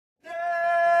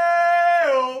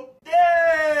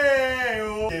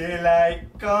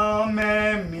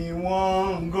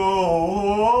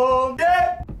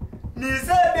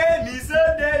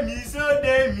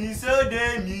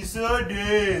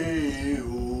day,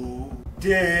 oh,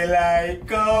 daylight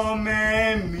come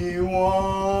and me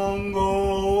won't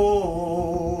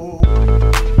go.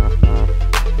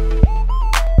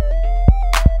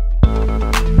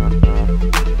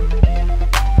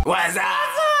 What's up?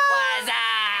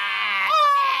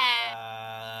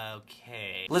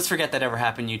 Okay. Let's forget that ever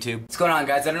happened, YouTube. What's going on,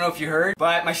 guys? I don't know if you heard,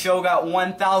 but my show got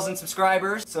 1,000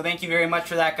 subscribers, so thank you very much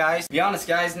for that, guys. To be honest,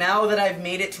 guys, now that I've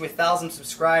made it to 1,000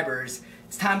 subscribers,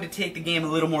 it's time to take the game a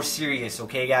little more serious,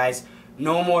 okay, guys?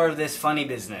 No more of this funny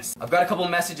business. I've got a couple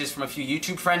messages from a few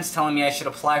YouTube friends telling me I should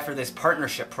apply for this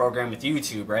partnership program with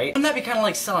YouTube, right? Wouldn't that be kind of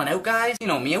like selling out, guys? You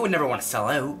know me, I would never want to sell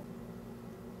out.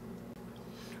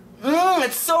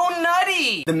 It's so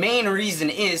nutty! The main reason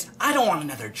is, I don't want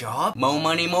another job. Mo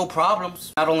money, mo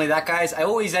problems. Not only that, guys, I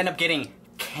always end up getting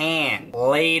canned,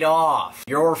 laid off,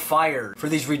 you're fired, for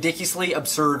these ridiculously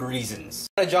absurd reasons.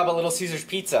 I got a job at Little Caesars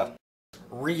Pizza.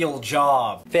 Real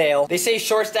job. Fail. They say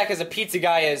Shortstack as a pizza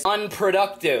guy is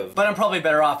unproductive. But I'm probably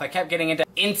better off. I kept getting into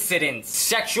incidents,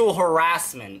 sexual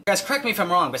harassment. Guys, correct me if I'm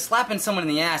wrong, but slapping someone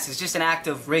in the ass is just an act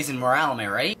of raising morale, am I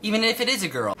right? Even if it is a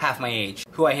girl, half my age,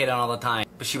 who I hit on all the time,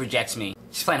 but she rejects me.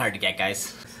 She's playing hard to get,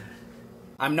 guys.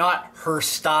 I'm not her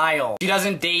style. She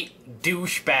doesn't date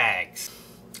douchebags.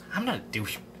 I'm not a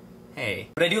douche. Hey.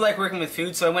 But I do like working with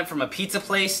food, so I went from a pizza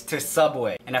place to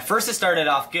Subway. And at first it started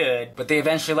off good, but they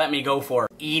eventually let me go for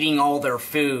eating all their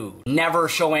food, never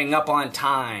showing up on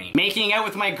time, making out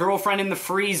with my girlfriend in the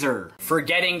freezer,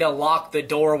 forgetting to lock the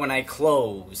door when I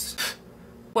close.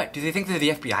 What, do they think they're the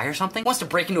FBI or something? Who wants to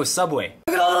break into a Subway?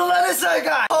 Look at all the lettuce I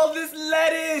got! All this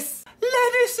lettuce!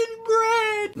 Lettuce and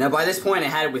bread! Now by this point I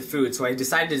had it with food, so I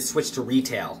decided to switch to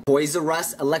retail. Toys R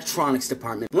Us electronics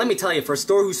department. Let me tell you, for a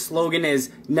store whose slogan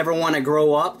is never want to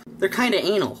grow up, they're kinda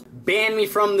anal. Banned me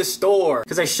from the store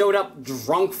because I showed up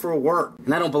drunk for work.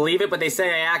 And I don't believe it, but they say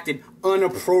I acted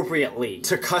inappropriately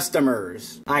to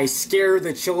customers. I scared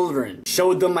the children,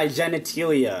 showed them my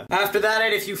genitalia. After that I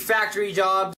had a few factory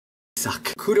jobs.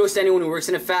 Suck. Kudos to anyone who works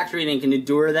in a factory and can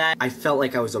endure that. I felt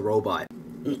like I was a robot.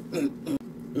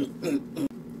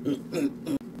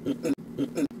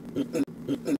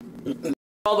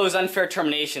 All those unfair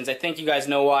terminations, I think you guys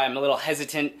know why I'm a little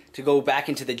hesitant to go back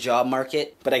into the job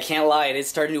market. But I can't lie, it is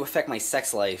starting to affect my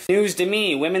sex life. News to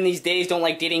me, women these days don't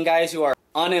like dating guys who are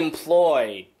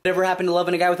unemployed. Whatever happened to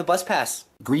loving a guy with a bus pass?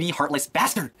 Greedy, heartless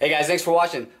bastard! Hey guys, thanks for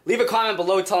watching. Leave a comment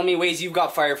below telling me ways you've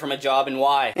got fired from a job and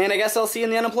why. And I guess I'll see you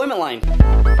in the unemployment line.